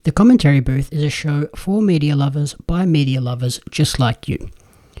The Commentary Booth is a show for media lovers by media lovers just like you.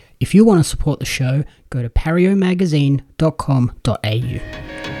 If you want to support the show, go to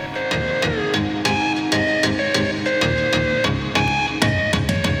pariomagazine.com.au.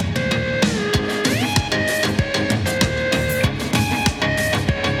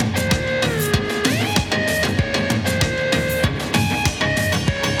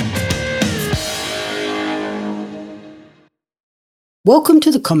 Welcome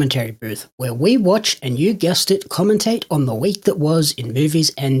to the Commentary Booth, where we watch and, you guessed it, commentate on the week that was in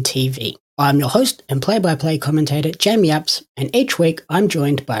movies and TV. I'm your host and play-by-play commentator, Jamie Apps, and each week I'm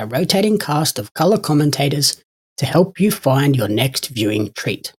joined by a rotating cast of colour commentators to help you find your next viewing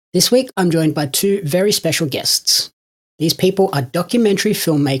treat. This week I'm joined by two very special guests. These people are documentary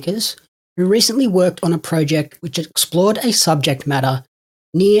filmmakers who recently worked on a project which explored a subject matter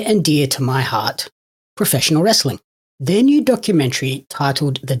near and dear to my heart: professional wrestling. Their new documentary,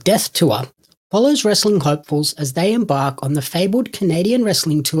 titled The Death Tour, follows wrestling hopefuls as they embark on the fabled Canadian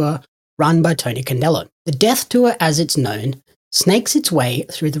wrestling tour run by Tony Condello. The Death Tour, as it's known, snakes its way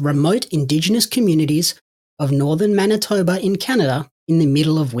through the remote Indigenous communities of northern Manitoba in Canada in the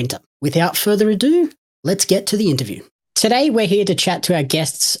middle of winter. Without further ado, let's get to the interview. Today, we're here to chat to our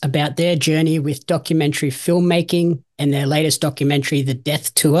guests about their journey with documentary filmmaking and their latest documentary, The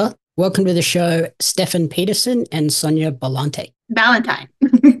Death Tour. Welcome to the show, Stefan Peterson and Sonia Balante. Ballantyne.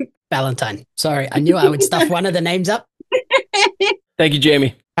 Sorry, I knew I would stuff one of the names up. Thank you,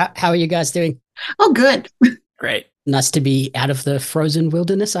 Jamie. How are you guys doing? Oh, good. Great. Nice to be out of the frozen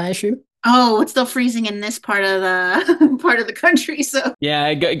wilderness, I assume. Oh, it's still freezing in this part of the country. So Yeah,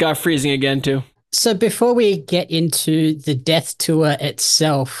 it got freezing again, too. So before we get into the Death Tour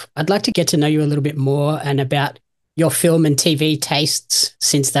itself, I'd like to get to know you a little bit more and about your film and TV tastes,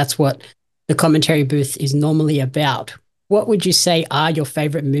 since that's what the Commentary Booth is normally about. What would you say are your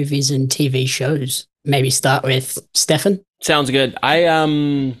favorite movies and TV shows? Maybe start with Stefan. Sounds good. What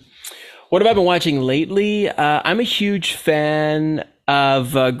have I been watching lately? I'm a huge fan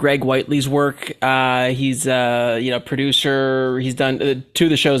of Greg Whiteley's work. He's a producer. He's done two of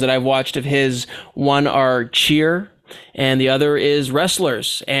the shows that I've watched of his. One are Cheer, and the other is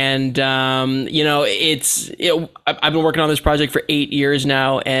Wrestlers. And, I've been working on this project for 8 years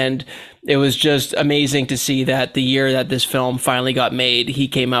now, and it was just amazing to see that the year that this film finally got made, he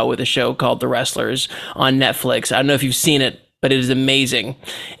came out with a show called The Wrestlers on Netflix. I don't know if you've seen it, but it is amazing.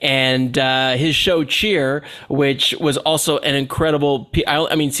 And his show Cheer, which was also an incredible,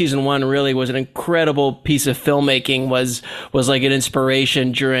 season one really was an incredible piece of filmmaking, was like an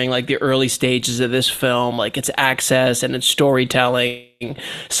inspiration during like the early stages of this film, like its access and its storytelling.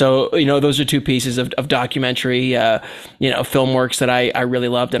 So, those are two pieces of documentary, film works that I really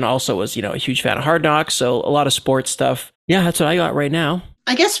loved, and also was, a huge fan of Hard Knocks. So a lot of sports stuff. Yeah, that's what I got right now.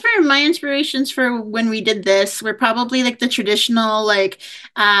 I guess for my inspirations for when we did this, were probably like the traditional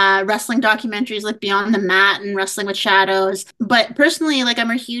wrestling documentaries like Beyond the Mat and Wrestling with Shadows. But personally, I'm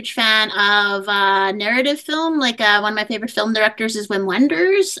a huge fan of narrative film. One of my favorite film directors is Wim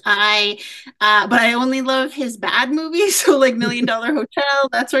Wenders. But I only love his bad movies, so like Million Dollar Hotel,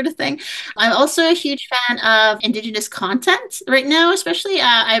 that sort of thing. I'm also a huge fan of Indigenous content right now, especially.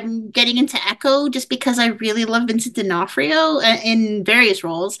 I'm getting into Echo just because I really love Vincent D'Onofrio in various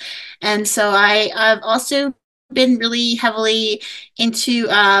roles. And so I've also been really heavily into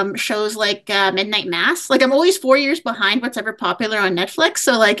shows like Midnight Mass. I'm always 4 years behind what's ever popular on Netflix.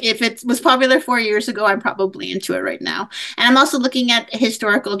 So if it was popular 4 years ago, I'm probably into it right now. And I'm also looking at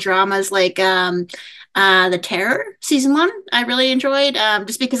historical dramas like The Terror season 1. I really enjoyed,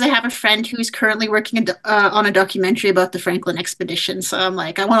 just because I have a friend who's currently working on a documentary about the Franklin expedition. So I'm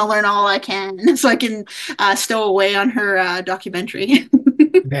I want to learn all I can so I can stow away on her documentary.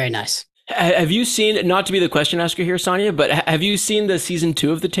 Very nice. Have you seen, not to be the question asker here, Sonia, but have you seen the season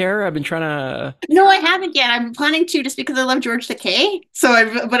 2 of The Terror? I've been trying to... No, I haven't yet. I'm planning to, just because I love George Takei. So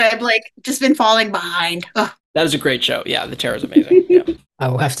I've just been falling behind. Ugh. That is a great show. Yeah, The Terror is amazing. Yeah. I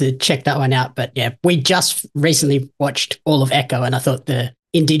will have to check that one out. But yeah, we just recently watched all of Echo, and I thought the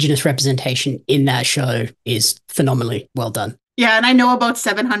Indigenous representation in that show is phenomenally well done. Yeah, and I know about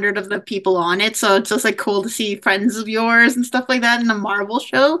 700 of the people on it, so it's just cool to see friends of yours and stuff like that in a Marvel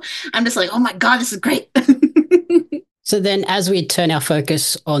show. I'm just oh my God, this is great. So then as we turn our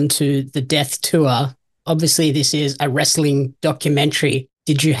focus onto the Death Tour, obviously this is a wrestling documentary.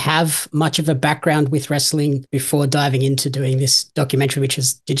 Did you have much of a background with wrestling before diving into doing this documentary, which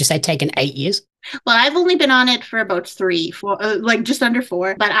has, did you say, taken 8 years? Well, I've only been on it for about like just under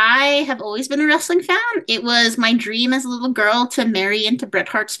four, but I have always been a wrestling fan. It was my dream as a little girl to marry into Bret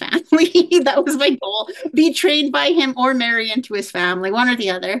Hart's family. That was my goal. Be trained by him or marry into his family, one or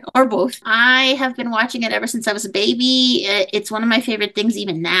the other, or both. I have been watching it ever since I was a baby. It's one of my favorite things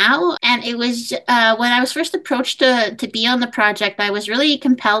even now. And it was when I was first approached to be on the project, I was really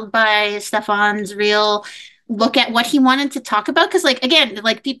compelled by Stefan's real look at what he wanted to talk about because like again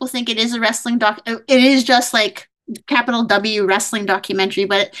like people think it is a wrestling doc, it is just like capital W wrestling documentary,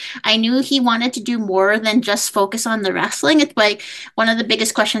 but I knew he wanted to do more than just focus on the wrestling. It's like one of the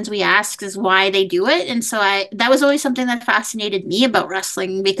biggest questions we ask is why they do it. And so I that was always something that fascinated me about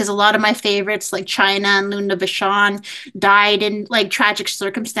wrestling because a lot of my favorites like China and Luna Vachon died in like tragic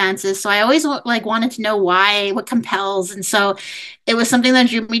circumstances. So I always like wanted to know why, what compels. And so it was something that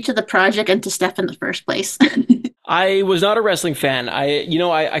drew me to the project and to Steph in the first place. I was not a wrestling fan.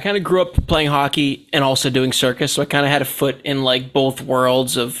 I kind of grew up playing hockey and also doing circus. So I kind of had a foot in like both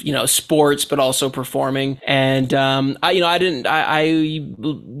worlds of, sports, but also performing. And, I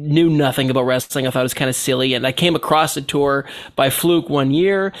knew nothing about wrestling. I thought it was kind of silly. And I came across the tour by fluke one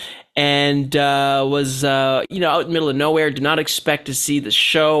year and was out in the middle of nowhere, did not expect to see the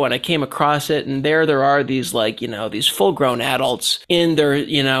show, and I came across it, and there are these these full-grown adults in their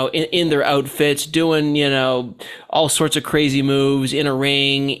in their outfits doing all sorts of crazy moves in a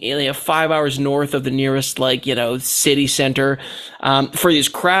ring 5 hours north of the nearest city center, for these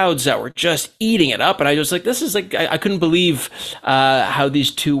crowds that were just eating it up, and I was like, this is I couldn't believe how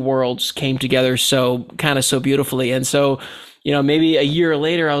these two worlds came together so beautifully. And so maybe a year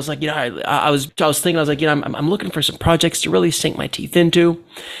later, I was like, I was thinking, I was like, I'm looking for some projects to really sink my teeth into.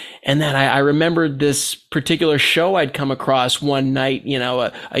 And then I remembered this particular show I'd come across one night,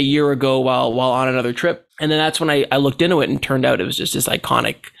 a year ago while on another trip. And then that's when I looked into it, and turned out it was just this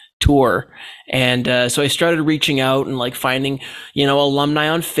iconic tour. And so I started reaching out and finding, alumni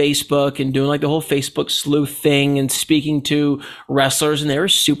on Facebook and doing the whole Facebook sleuth thing and speaking to wrestlers, and they were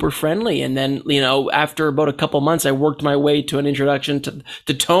super friendly. And then, after about a couple months, I worked my way to an introduction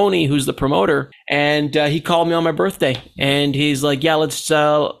to Tony, who's the promoter. And he called me on my birthday, and he's like, yeah,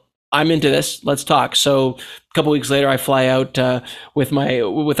 I'm into this. Let's talk. So a couple weeks later, I fly out with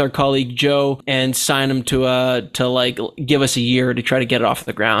our colleague Joe and sign him to give us a year to try to get it off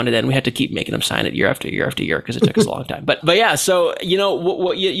the ground, and then we had to keep making him sign it year after year after year because it took us a long time. But yeah, so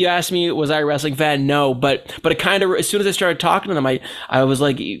what you asked me, was I a wrestling fan? No, but it kind of, as soon as I started talking to them, I was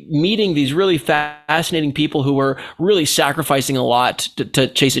meeting these really fascinating people who were really sacrificing a lot to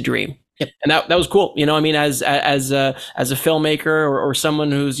chase a dream. Yep. And that was cool. As a filmmaker or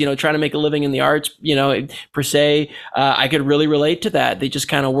someone who's, trying to make a living in the arts, per se, I could really relate to that. They just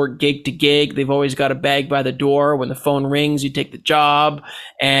kind of work gig to gig. They've always got a bag by the door. When the phone rings, you take the job,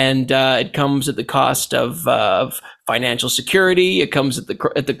 and it comes at the cost of financial security. It comes at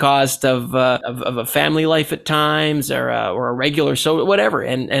the cost of a family life at times, or a regular, so whatever.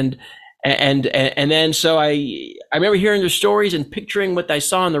 And then so I remember hearing their stories and picturing what I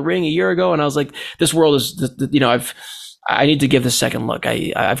saw in the ring a year ago, and I was like, this world is, I need to give this a second look.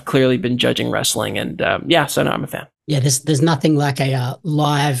 I've clearly been judging wrestling, and so now I'm a fan. Yeah, there's nothing like a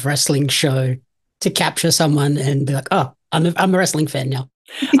live wrestling show to capture someone and be like, oh, I'm a wrestling fan now.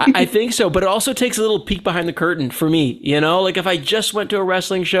 I think so, but it also takes a little peek behind the curtain for me. If I just went to a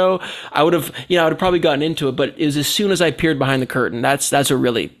wrestling show, I would have probably gotten into it. But it was as soon as I peered behind the curtain, that's what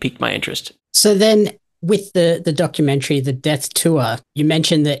really piqued my interest. So then, with the documentary, The Death Tour, you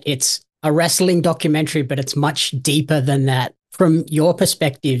mentioned that it's a wrestling documentary, but it's much deeper than that. From your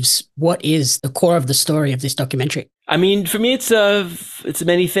perspectives, what is the core of the story of this documentary? I mean, for me, it's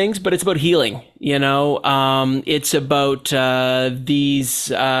many things, but it's about healing. It's about these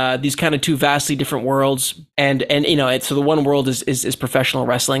kind of two vastly different worlds, and so the one world is professional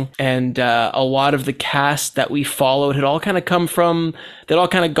wrestling, and a lot of the cast that we followed had all kind of come from,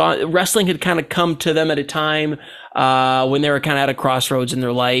 wrestling had kind of come to them at a time when they were kind of at a crossroads in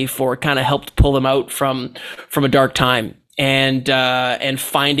their life, or kind of helped pull them out from a dark time. And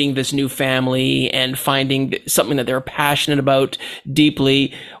finding this new family and finding something that they were passionate about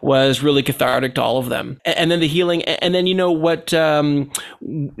deeply was really cathartic to all of them. And then the healing, and then what, I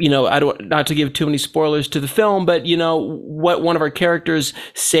don't, not to give too many spoilers to the film, but what one of our characters,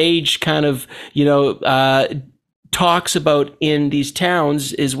 Sage, kind of talks about in these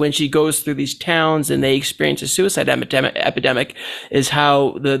towns is when she goes through these towns and they experience a suicide epidemic, is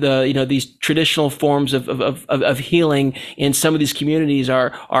how these traditional forms of healing in some of these communities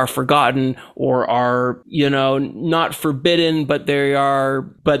are forgotten, or are not forbidden, but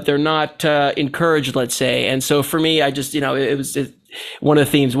they're not encouraged, let's say. And so for me, I just it one of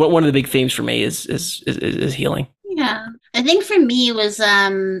the themes, one of the big themes for me is healing. Yeah. I think for me it was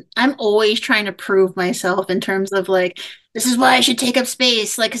I'm always trying to prove myself in terms of like this is why I should take up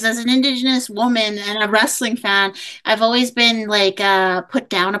space. Like, because as an Indigenous woman and a wrestling fan, I've always been like put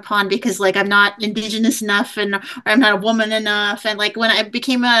down upon because like I'm not Indigenous enough and or I'm not a woman enough. And like when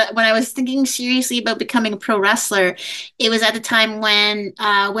I was thinking seriously about becoming a pro wrestler, it was at the time when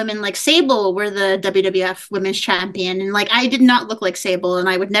women like Sable were the WWF Women's Champion, and like I did not look like Sable, and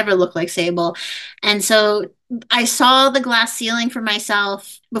I would never look like Sable, and so I saw the glass ceiling for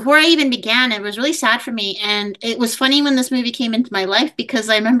myself before I even began. It was really sad for me. And it was funny when this movie came into my life because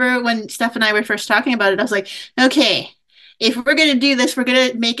I remember when Steph and I were first talking about it, I was like, okay, if we're going to do this, we're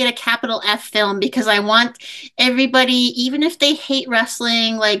going to make it a capital F film because I want everybody, even if they hate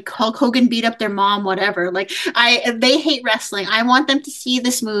wrestling, like Hulk Hogan beat up their mom, whatever, like they hate wrestling. I want them to see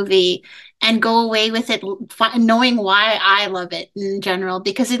this movie and go away with it knowing why I love it in general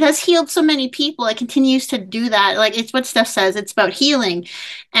because it has healed so many people. It continues to do that. Like it's what Steph says, it's about healing.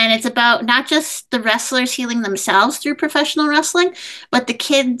 And it's about not just the wrestlers healing themselves through professional wrestling, but the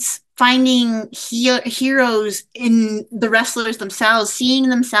kids finding heroes in the wrestlers themselves, seeing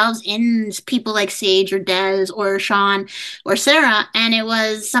themselves in people like Sage or Des or Sean or Sarah. And it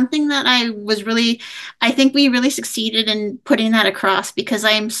was something that I think we really succeeded in putting that across because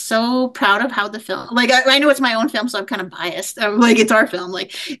I am so proud of how the film, like I know it's my own film, so I'm kind of biased. Like it's our film,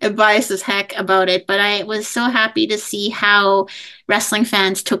 like I'm biased as heck about it. But I was so happy to see how wrestling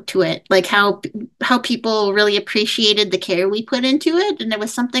fans took to it, like how people really appreciated the care we put into it, and it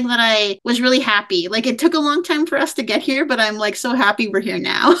was something that I was really happy. Like it took a long time for us to get here, but I'm like so happy we're here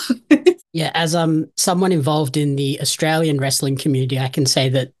now. Yeah, as someone involved in the Australian wrestling community, I can say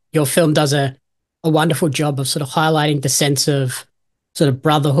that your film does a wonderful job of sort of highlighting the sense of sort of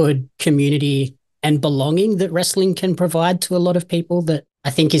brotherhood, community, and belonging that wrestling can provide to a lot of people that I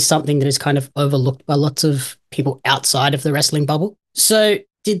think is something that is kind of overlooked by lots of people outside of the wrestling bubble. So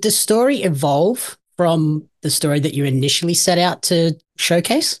did the story evolve from the story that you initially set out to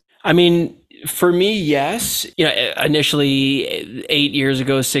showcase? I mean, for me, yes. You know, initially 8 years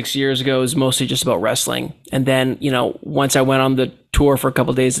ago, 6 years ago, it was mostly just about wrestling. And then, you know, once I went on the tour for a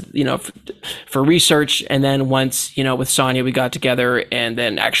couple of days, you know, for research, and then once, you know, with Sonia, we got together and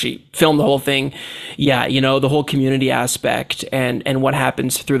then actually filmed the whole thing. Yeah, you know, the whole community aspect and what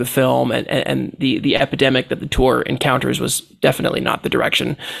happens through the film and the epidemic that the tour encounters was definitely not the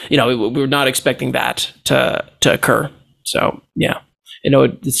direction. You know, we were not expecting that to occur. So, yeah. You know,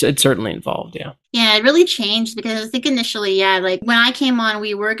 it certainly involved, yeah. Yeah, it really changed because I think initially, yeah, like when I came on,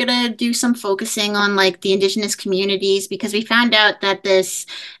 we were gonna do some focusing on like the Indigenous communities because we found out that this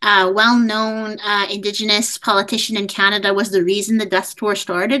well-known Indigenous politician in Canada was the reason the death tour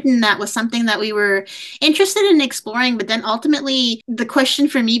started, and that was something that we were interested in exploring. But then ultimately, the question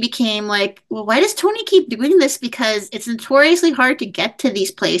for me became like, well, why does Tony keep doing this? Because it's notoriously hard to get to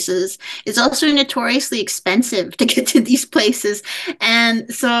these places. It's also notoriously expensive to get to these places,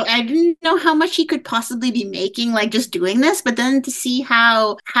 and so I didn't know how much he could possibly be making like just doing this, but then to see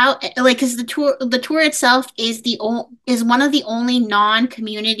how like because the tour itself is one of the only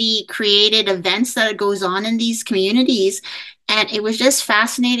non-community created events that goes on in these communities. And it was just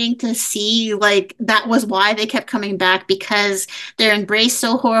fascinating to see, like, that was why they kept coming back because they're embraced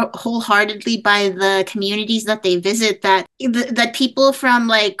so wholeheartedly by the communities that they visit that people from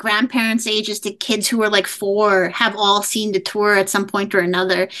like grandparents' ages to kids who were like 4 have all seen the tour at some point or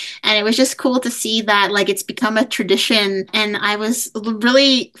another. And it was just cool to see that, like, it's become a tradition. And I was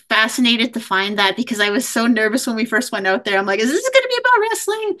really fascinated to find that because I was so nervous when we first went out there. I'm like, is this going to be about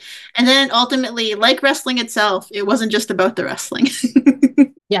wrestling? And then ultimately, like wrestling itself, it wasn't just about the wrestling.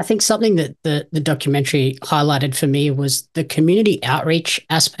 Yeah, I think something that the documentary highlighted for me was the community outreach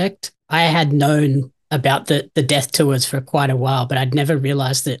aspect. I had known about the death tours for quite a while, but I'd never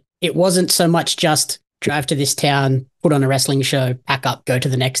realized that it wasn't so much just drive to this town, put on a wrestling show, pack up, go to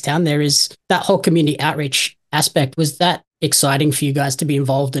the next town. There is that whole community outreach aspect. Was that exciting for you guys to be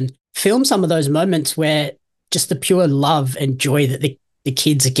involved and film some of those moments where just the pure love and joy that the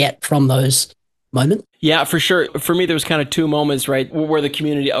kids get from those moments? Yeah, for sure. For me, there was kind of 2 moments, right, where the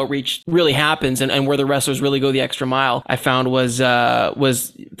community outreach really happens and where the wrestlers really go the extra mile. I found was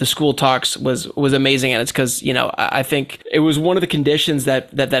the school talks was amazing, and it's because, you know, I think it was one of the conditions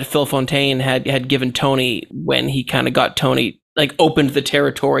that Phil Fontaine had given Tony when he kind of got Tony, like, opened the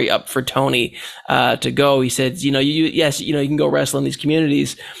territory up for Tony to go. He said, you know, you can go wrestle in these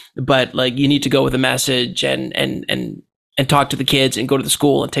communities, but like you need to go with a message and talk to the kids and go to the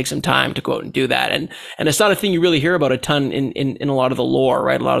school and take some time to go out and do that. And it's not a thing you really hear about a ton in a lot of the lore,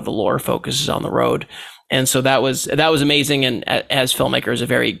 right? A lot of the lore focuses on the road. And so that was amazing, and as filmmakers, a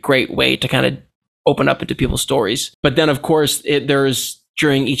very great way to kind of open up into people's stories. But then, of course, there's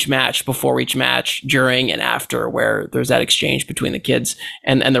during each match, before each match, during and after, where there's that exchange between the kids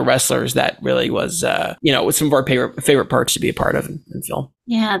and the wrestlers. That really was, was some of our favorite parts to be a part of in film.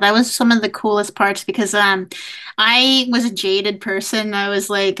 Yeah, that was some of the coolest parts because I was a jaded person. I was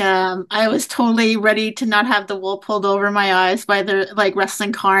like I was totally ready to not have the wool pulled over my eyes by the like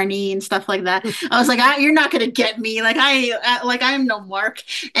wrestling carny and stuff like that. I was like, you're not gonna get me. Like I'm no mark.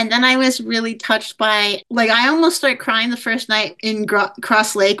 And then I was really touched by like I almost started crying the first night in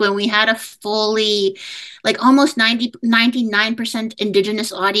Cross Lake when we had a fully like almost 99%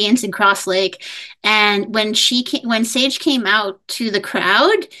 indigenous audience in Cross Lake. And when Sage came out to the crowd,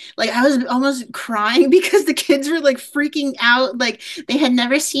 like I was almost crying because the kids were like freaking out. Like they had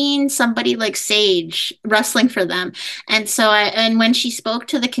never seen somebody like Sage wrestling for them. And and when she spoke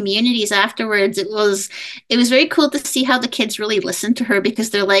to the communities afterwards, it was very cool to see how the kids really listened to her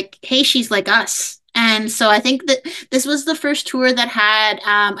because they're like, hey, she's like us. And so I think that this was the first tour that had,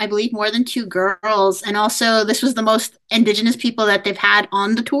 I believe, more than 2 girls. And also, this was the most Indigenous people that they've had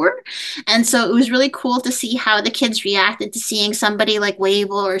on the tour. And so it was really cool to see how the kids reacted to seeing somebody like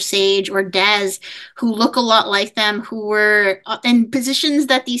Wavell or Sage or Des, who look a lot like them, who were in positions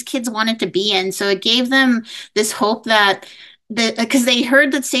that these kids wanted to be in. So it gave them this hope that because they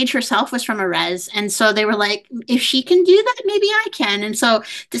heard that Sage herself was from a res, and so they were like, if she can do that, maybe I can. And so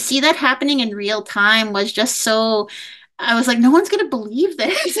to see that happening in real time was just so. I was like, no one's gonna believe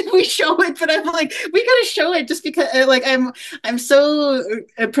this if we show it, but I'm like, we gotta show it just because like I'm so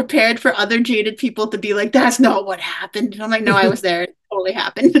prepared for other jaded people to be like, that's not what happened. And I'm like, no, I was there. It totally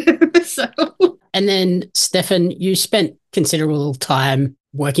happened. So. And then, Stefan, you spent considerable time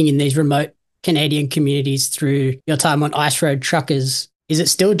working in these remote Canadian communities through your time on Ice Road Truckers. Is it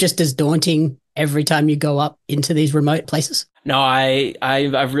still just as daunting every time you go up into these remote places? No,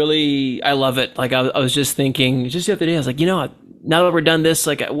 I've really, I love it. Like I was just thinking just the other day, I was like, now that we're done this,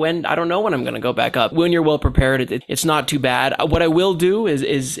 like I don't know when I'm going to go back up. When you're well prepared, it's not too bad. What I will do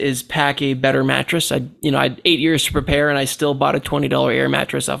is pack a better mattress. I had 8 years to prepare, and I still bought a $20 air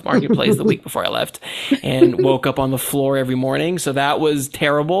mattress off Marketplace the week before I left, and woke up on the floor every morning. So that was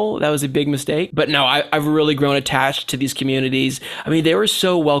terrible. That was a big mistake. But no, I've really grown attached to these communities. I mean, they were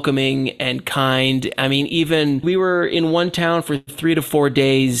so welcoming and kind. I mean, even we were in one town for 3 to 4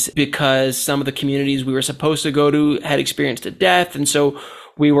 days because some of the communities we were supposed to go to had experienced a death. And so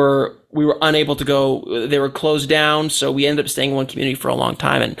we were unable to go. They were closed down. So we ended up staying in one community for a long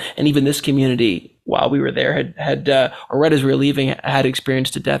time. And even this community, while we were there, had or right as we were leaving, had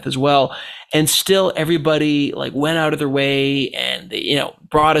experienced a death as well. And still everybody like went out of their way and they,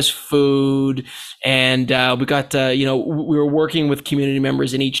 brought us food. And we got to, we were working with community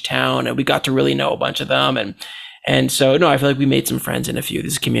members in each town, and we got to really know a bunch of them. And so, no, I feel like we made some friends in a few of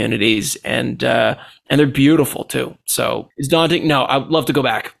these communities, and they're beautiful too. So it's daunting. No, I'd love to go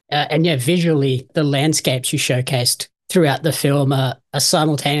back. And yeah, visually, the landscapes you showcased throughout the film are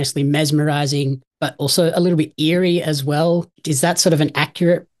simultaneously mesmerizing, but also a little bit eerie as well. Is that sort of an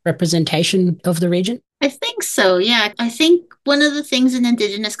accurate representation of the region? I think so. Yeah. I think one of the things in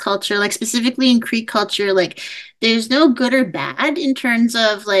Indigenous culture, like specifically in Cree culture, like there's no good or bad in terms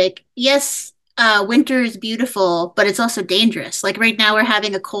of like, yes, winter is beautiful, but it's also dangerous. Like right now we're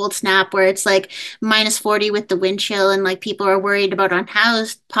having a cold snap where it's like -40 with the wind chill, and like people are worried about a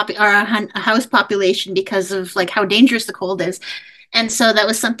house population because of like how dangerous the cold is. And so that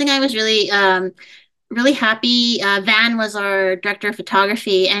was something I was really happy. Van was our director of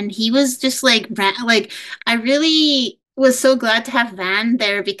photography, and he was just like I really was so glad to have Van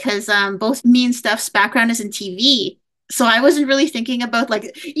there because both me and Steph's background is in TV. So I wasn't really thinking about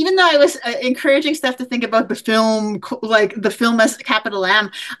like, even though I was encouraging Steph to think about the film, like the film as capital M,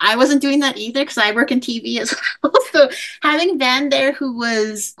 I wasn't doing that either because I work in TV as well. So having Van there, who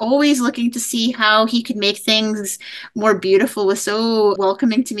was always looking to see how he could make things more beautiful, was so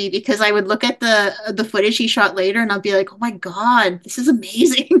welcoming to me because I would look at the footage he shot later and I'll be like, oh my God, this is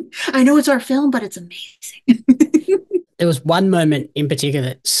amazing. I know it's our film, but it's amazing. There was one moment in particular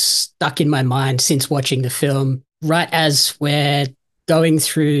that stuck in my mind since watching the film. Right as we're going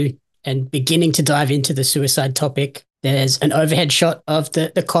through and beginning to dive into the suicide topic, there's an overhead shot of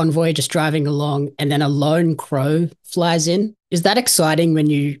the convoy just driving along, and then a lone crow flies in. Is that exciting when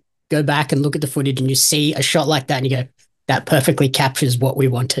you go back and look at the footage and you see a shot like that and you go, that perfectly captures what we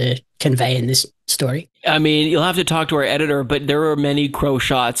want to convey in this story? I mean, you'll have to talk to our editor, but there were many crow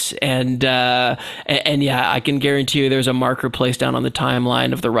shots, and yeah, I can guarantee you there's a marker placed down on the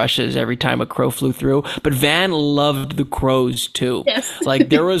timeline of the rushes every time a crow flew through. But Van loved the crows too. Yes. Like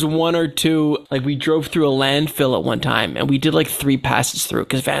there was one or two, like we drove through a landfill at one time, and we did like 3 passes through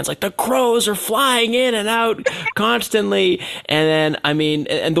because Van's like, the crows are flying in and out constantly. And then I mean,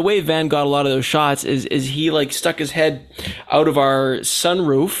 and the way Van got a lot of those shots is he like stuck his head out of our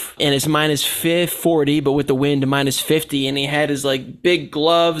sunroof, and it's minus 40, but with the wind minus 50, and he had his like big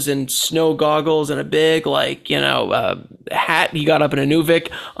gloves and snow goggles and a big like hat he got up in a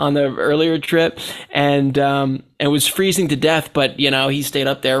Nuvik on the earlier trip, and it was freezing to death, but he stayed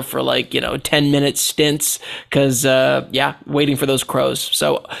up there for like 10-minute stints because waiting for those crows.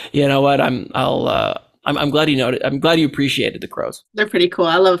 So you know what, I'm glad you noted. I'm glad you appreciated the crows. They're pretty cool.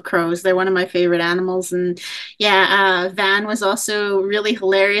 I love crows. They're one of my favorite animals. And yeah, Van was also really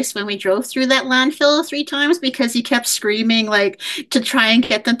hilarious when we drove through that landfill 3 times because he kept screaming like to try and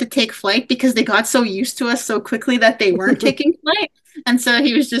get them to take flight because they got so used to us so quickly that they weren't taking flight. And so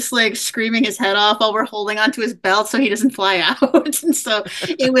he was just like screaming his head off while we're holding onto his belt so he doesn't fly out. And so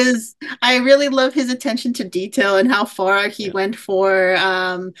I really love his attention to detail and how far he went for,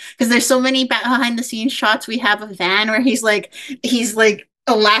 because there's so many behind the scenes shots we have of Van where he's like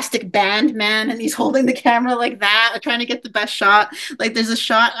elastic band man and he's holding the camera like that trying to get the best shot. Like there's a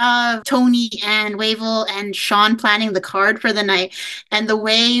shot of Tony and Wavell and Sean planning the card for the night, and the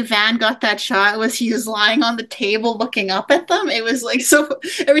way Van got that shot was he was lying on the table looking up at them. It was like, so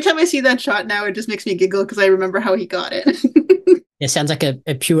every time I see that shot now it just makes me giggle because I remember how he got it. It sounds like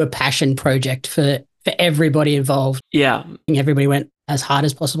a pure passion project for everybody involved. Yeah, everybody went as hard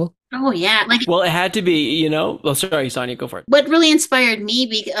as possible. Oh yeah, like, well, it had to be, well, sorry, Sonia, go for it. What really inspired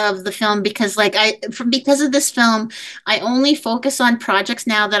me of the film, because because of this film, I only focus on projects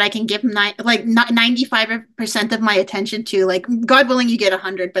now that I can give 95% of my attention to. Like, God willing, you get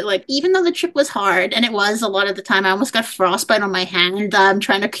 100. But like, even though the trip was hard, and it was a lot of the time, I almost got frostbite on my hand.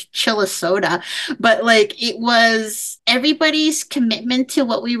 Trying to chill a soda, but like, it was everybody's commitment to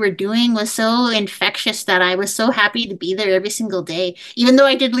what we were doing was so infectious that I was so happy to be there every single day. Even though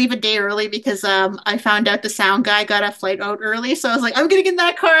I did leave a day early because I found out the sound guy got a flight out early, so I was like, I'm gonna get in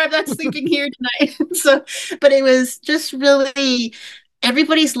that car, I'm not sleeping here tonight. So but it was just really,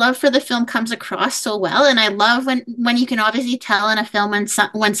 everybody's love for the film comes across so well, and I love when you can obviously tell in a film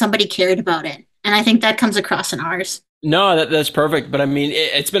when somebody cared about it, and I think that comes across in ours. No, that's perfect. But I mean,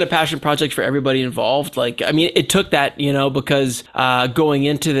 it's been a passion project for everybody involved. Like, I mean, it took that, because going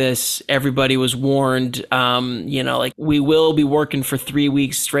into this, everybody was warned, like we will be working for 3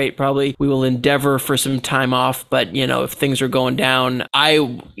 weeks straight, probably. We will endeavor for some time off. But, if things are going down,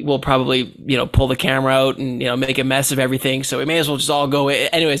 I will probably, pull the camera out and, make a mess of everything. So we may as well just all go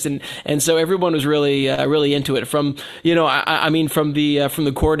anyways. And so everyone was really, really into it from, I mean, from the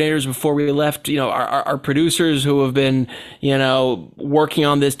coordinators before we left, our producers who have been working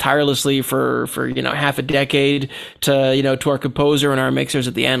on this tirelessly for half a decade to our composer and our mixers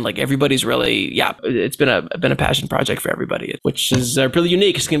at the end. Like everybody's really, it's been a passion project for everybody, which is really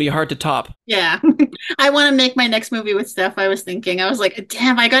unique. It's gonna be hard to top. Yeah. I want to make my next movie with Steph. I was like,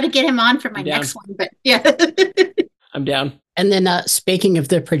 damn, I got to get him on for my next one. But yeah. I'm down. And then speaking of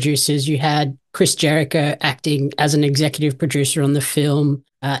the producers, you had Chris Jericho acting as an executive producer on the film,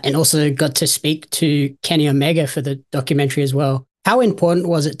 and also got to speak to Kenny Omega for the documentary as well. How important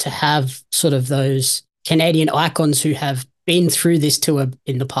was it to have sort of those Canadian icons who have been through this tour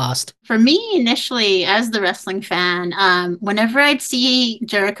in the past? For me, initially, as the wrestling fan, whenever I'd see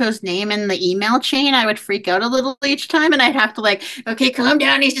Jericho's name in the email chain, I would freak out a little each time, and I'd have to okay, calm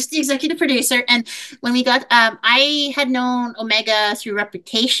down. He's just the executive producer. And when we got, I had known Omega through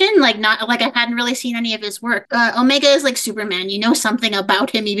reputation, not I hadn't really seen any of his work. Omega is like Superman. You know something about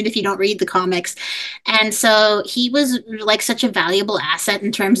him, even if you don't read the comics. And so he was like such a valuable asset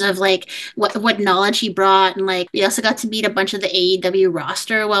in terms of what knowledge he brought, and we also got to meet a bunch of the AEW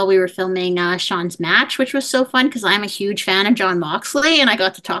roster while we were filming Sean's match, which was so fun because I'm a huge fan of Jon Moxley and I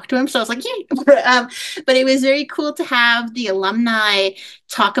got to talk to him. So I was like, yay. But it was very cool to have the alumni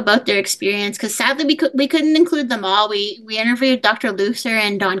talk about their experience, because sadly we couldn't include them all. We interviewed Dr. Luther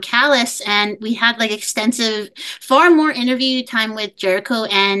and Don Callis, and we had extensive, far more interview time with Jericho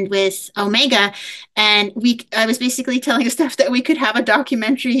and with Omega. And I was basically telling Steph that we could have a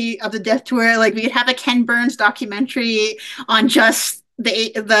documentary of the Death Tour. We could have a Ken Burns documentary on just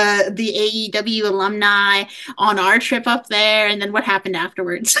the AEW alumni on our trip up there, and then what happened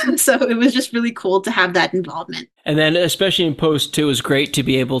afterwards. So it was just really cool to have that involvement. And then, especially in post too, it was great to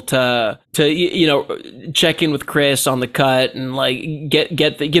be able to check in with Chris on the cut and like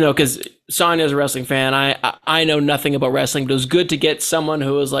get the, because Sonya's a wrestling fan. I know nothing about wrestling, but it was good to get someone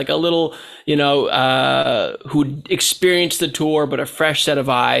who was like a little, who experienced the tour, but a fresh set of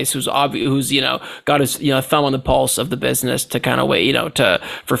eyes, who's got his thumb on the pulse of the business to kind of wait,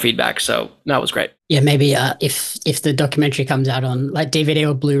 for feedback. So that was great. Yeah, maybe if the documentary comes out on like DVD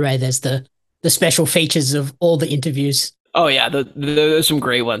or Blu-ray, there's the special features of all the interviews. Oh yeah, there's some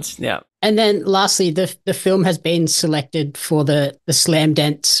great ones. Yeah. And then lastly, the film has been selected for the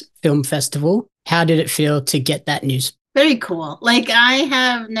Slamdance Film Festival. How did it feel to get that news? Very cool. Like, I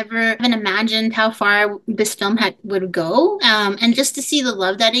have never even imagined how far this film would go. And just to see the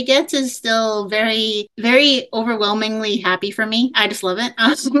love that it gets is still very, very overwhelmingly happy for me. I just love it.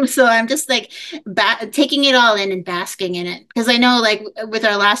 So I'm just like taking it all in and basking in it. Because I know, like, with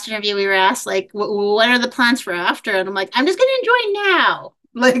our last interview, we were asked, like, what are the plans for after? And I'm like, I'm just going to enjoy now.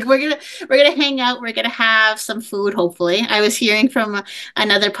 Like, we're gonna hang out. We're gonna have some food. Hopefully, I was hearing from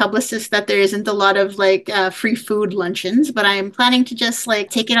another publicist that there isn't a lot of like free food luncheons, but I'm planning to just like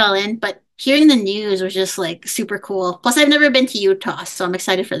take it all in. But hearing the news was just like super cool. Plus, I've never been to Utah, so I'm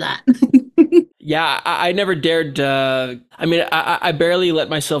excited for that. Yeah, I never dared. I barely let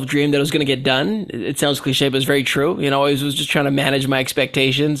myself dream that it was going to get done. It sounds cliche, but it's very true. I was just trying to manage my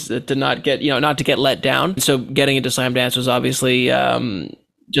expectations to not get, not to get let down. So getting into Slamdance was obviously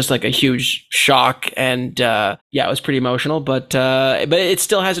just like a huge shock, and it was pretty emotional. But it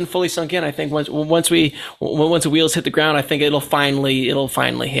still hasn't fully sunk in. I think once the wheels hit the ground, I think it'll finally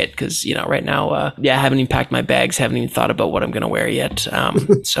hit. Because right now, I haven't even packed my bags, haven't even thought about what I'm going to wear yet.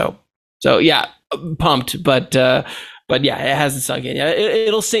 So yeah, pumped, but yeah, it hasn't sunk in. Yeah,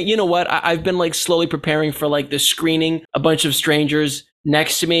 it'll sink. You know what? I've been like slowly preparing for like the screening, a bunch of strangers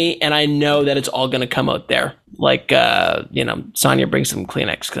next to me, and I know that it's all going to come out there. Like, Sonya, bring some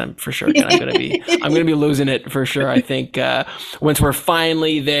Kleenex, because I'm for sure I'm going to be losing it for sure. I think once we're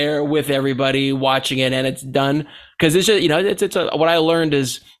finally there with everybody watching it and it's done, because it's just what I learned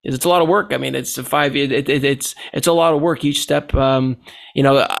is it's a lot of work. I mean, it's a lot of work each step.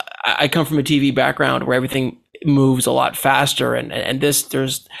 I come from a TV background where everything moves a lot faster, and this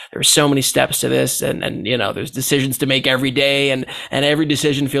there's so many steps to this, and there's decisions to make every day, and every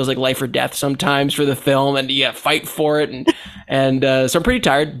decision feels like life or death sometimes for the film, and you fight for it, and so I'm pretty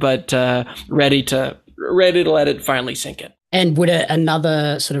tired, but ready to let it finally sink in. And would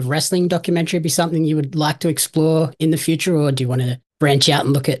another sort of wrestling documentary be something you would like to explore in the future, or do you want to branch out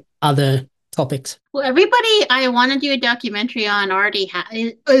and look at other topics? Well, everybody I want to do a documentary on already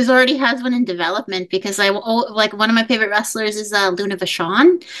has one in development, because like one of my favorite wrestlers is Luna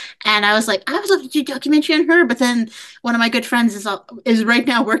Vachon, and I was like, I would love to do a documentary on her, but then one of my good friends is right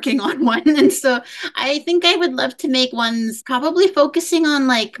now working on one, and so I think I would love to make ones probably focusing on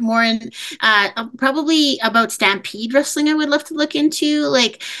like more in probably about Stampede wrestling. I would love to look into,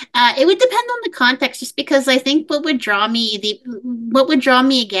 like, it would depend on the context, just because I think what would draw me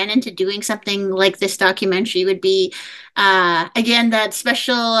again into doing something like this documentary would be again that special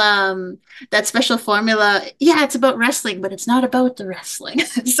formula. Yeah, it's about wrestling, but it's not about the wrestling.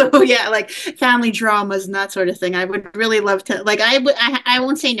 So yeah, like family dramas and that sort of thing. I would really love to, like, I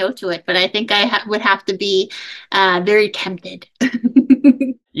won't say no to it, but I think I would have to be very tempted.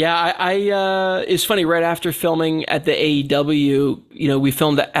 Yeah, it's funny, right after filming at the AEW, we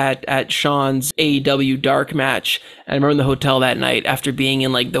filmed at Sean's AEW Dark match. And I remember in the hotel that night, after being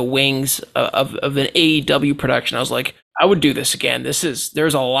in like the wings of an AEW production, I was like, I would do this again. There's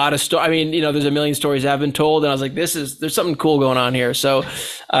a lot of story. I mean, there's a million stories I've been told, and I was like, there's something cool going on here. So,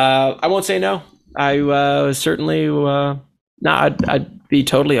 I won't say no. I certainly, I'd be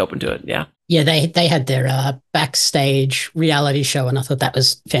totally open to it. Yeah. Yeah, they had their backstage reality show, and I thought that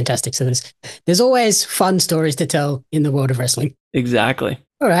was fantastic. So there's always fun stories to tell in the world of wrestling. Exactly.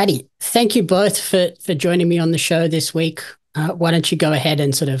 Alrighty. Thank you both for joining me on the show this week. Why don't you go ahead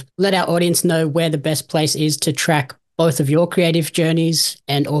and sort of let our audience know where the best place is to track both of your creative journeys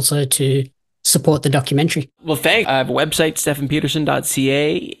and also to support the documentary? Well, thanks. I have a website,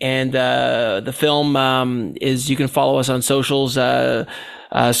 stephanpeterson.ca, and the film is, you can follow us on socials.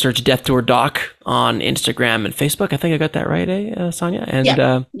 Search Death Tour Doc on Instagram and Facebook. I think I got that right, Sonya? And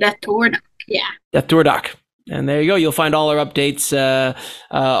yeah, Death Tour Doc. Yeah. Death Tour Doc. And there you go. You'll find all our updates,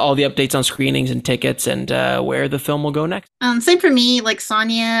 all the updates on screenings and tickets and where the film will go next. Same for me, like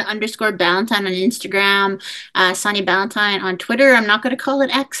Sonia_Ballantyne on Instagram, Sonia Ballantyne on Twitter. I'm not going to call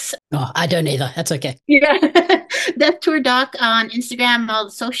it X. Oh, I don't either. That's okay. Yeah. Death Tour Doc on Instagram, all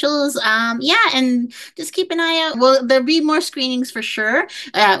the socials. Yeah, and just keep an eye out. Well, there'll be more screenings for sure.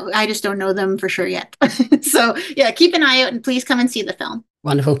 I just don't know them for sure yet. So yeah, keep an eye out and please come and see the film.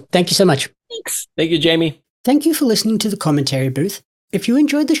 Wonderful. Thank you so much. Thanks. Thank you, Jamie. Thank you for listening to the Commentary Booth. If you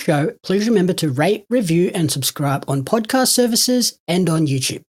enjoyed the show, please remember to rate, review, and subscribe on podcast services and on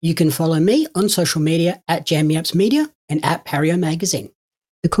YouTube. You can follow me on social media at JamieAppsMedia and at Pario Magazine.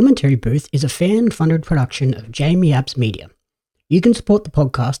 The Commentary Booth is a fan-funded production of Jamie Apps Media. You can support the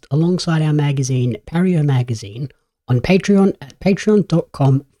podcast alongside our magazine, Pario Magazine, on Patreon at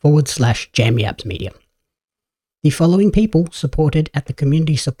patreon.com/JamieAppsMedia. The following people supported at the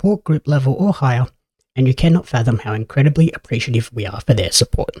community support group level or higher, and you cannot fathom how incredibly appreciative we are for their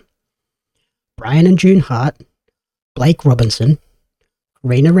support. Brian and June Hart, Blake Robinson,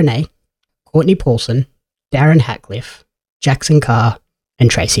 Rena Renee, Courtney Paulson, Darren Hatcliffe, Jackson Carr,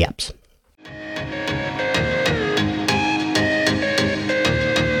 and Tracy Apps.